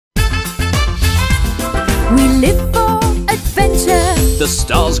We live for adventure. The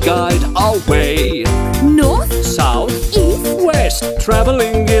stars guide our way. North, South, east, west,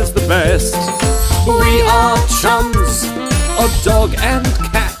 traveling is the best. We are chums, a dog and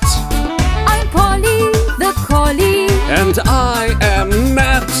cat. I'm Polly the collie. And I am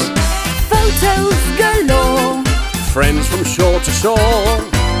Nat. Photos galore. Friends from shore to shore.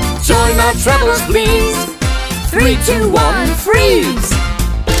 Join our travels, please. 3, 2, 1, freeze!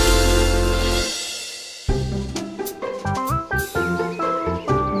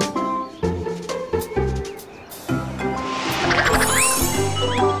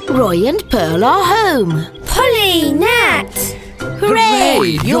 Roy and Pearl are home. Polly, Nat!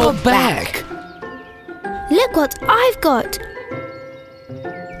 Hooray, you're back! Look what I've got.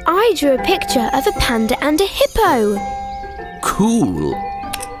 I drew a picture of a panda and a hippo. Cool.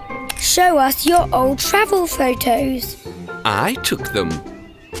 Show us your old travel photos. I took them.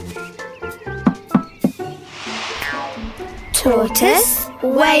 Tortoise,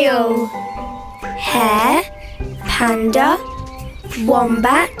 whale, hare, panda,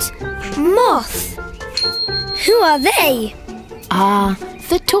 wombat, moth. Who are they?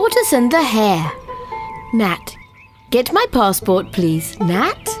 The tortoise and the hare. Nat, get my passport, please.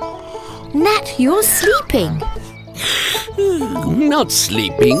 Nat? Nat, you're sleeping. Not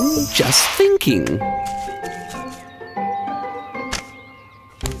sleeping, just thinking.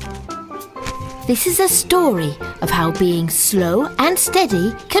 This is a story of how being slow and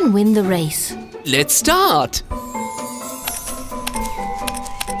steady can win the race. Let's start.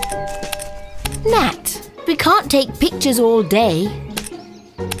 Nat, we can't take pictures all day.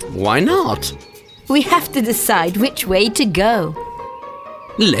 Why not? We have to decide which way to go.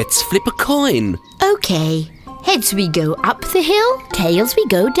 Let's flip a coin. Okay, heads we go up the hill, tails we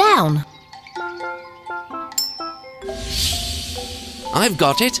go down. I've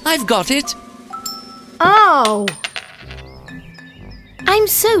got it, I've got it. Ow! I'm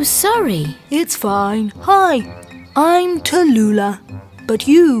so sorry. It's fine. Hi, I'm Tallulah, but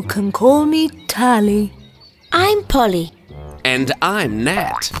you can call me Tally. I'm Polly. And I'm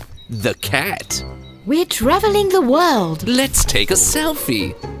Nat, the cat. We're travelling the world. Let's take a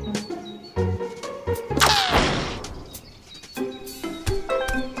selfie.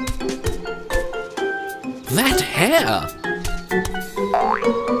 That hair!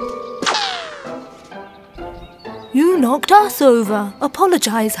 You knocked us over.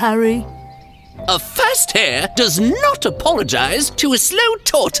 Apologise, Harry. A fast hare does not apologize to a slow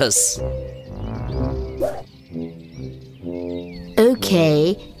tortoise.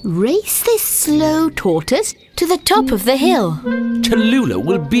 Okay, race this slow tortoise to the top of the hill. Tallulah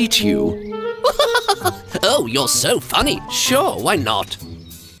will beat you. Oh, you're so funny. Sure, why not?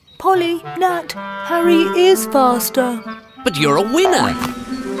 Polly, Nat, Harry is faster. But you're a winner.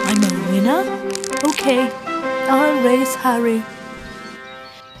 I'm a winner? Okay, I'll race Harry.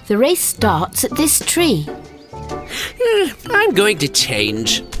 The race starts at this tree. I'm going to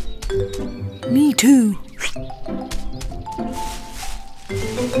change. Me too.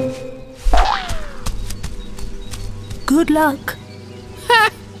 Good luck.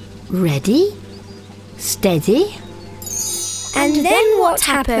 Ready? Steady? And then what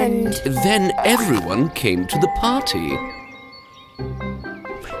happened? Then everyone came to the party.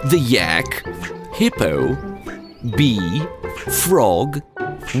 The yak, hippo, bee, frog,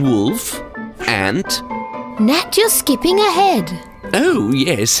 wolf, ant. Nat, you're skipping ahead. Oh,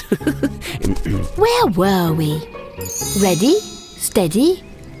 yes. Where were we? Ready? Steady?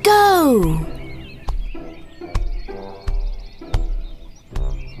 Go!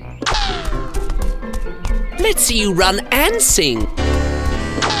 Let's see you run and sing.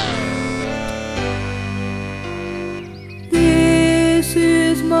 This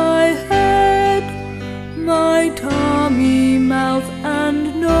is my head, my tummy, mouth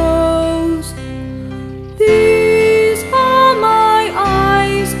and nose. These are my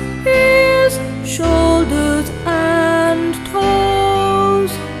eyes, ears, shoulders and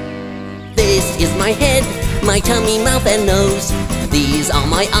toes. This is my head, my tummy, mouth and nose. These are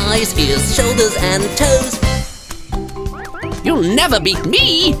my eyes, ears, shoulders and toes. You'll never beat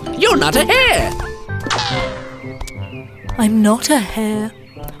me. You're not a hare. I'm not a hare.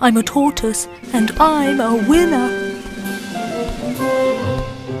 I'm a tortoise and I'm a winner.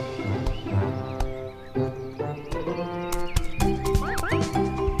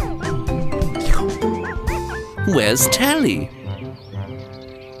 Where's Tally?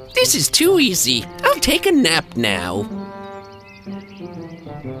 This is too easy. I'll take a nap now.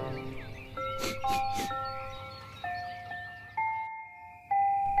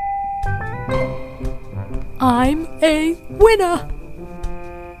 I'm a winner.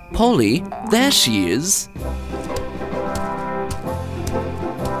 Polly, there she is.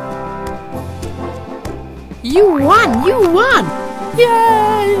 You won! You won!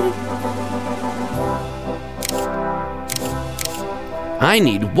 Yay! I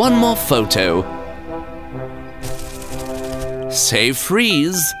need one more photo. Say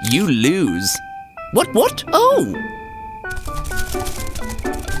freeze, you lose. What? Oh!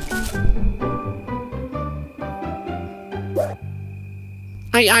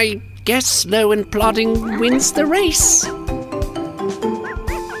 I guess slow and plodding wins the race.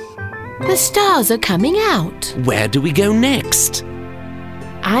 The stars are coming out. Where do we go next?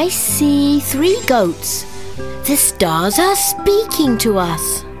 I see 3 goats. The stars are speaking to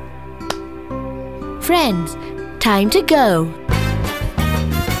us. Friends, time to go.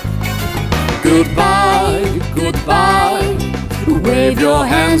 Goodbye, goodbye. Wave your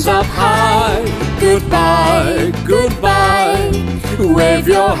hands up high. Goodbye, goodbye. Wave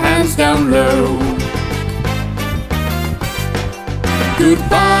your hands down low.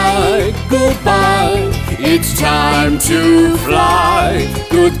 Goodbye, goodbye. It's time to fly.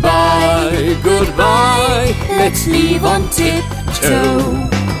 Goodbye, goodbye. Let's leave on tiptoe.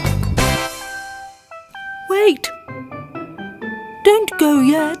 Wait! Don't go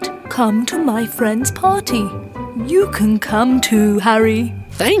yet. Come to my friend's party. You can come too, Harry.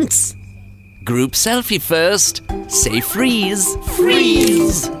 Thanks. Group selfie first. Say freeze,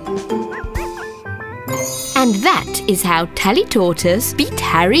 freeze. And that is how Tally Tortoise beat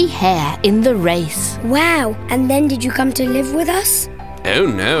Harry Hare in the race. Wow, and then did you come to live with us? Oh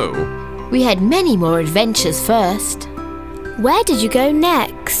no. We had many more adventures first. Where did you go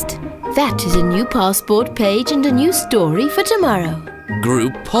next? That is a new passport page and a new story for tomorrow.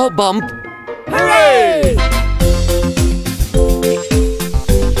 Group paw bump. Hooray!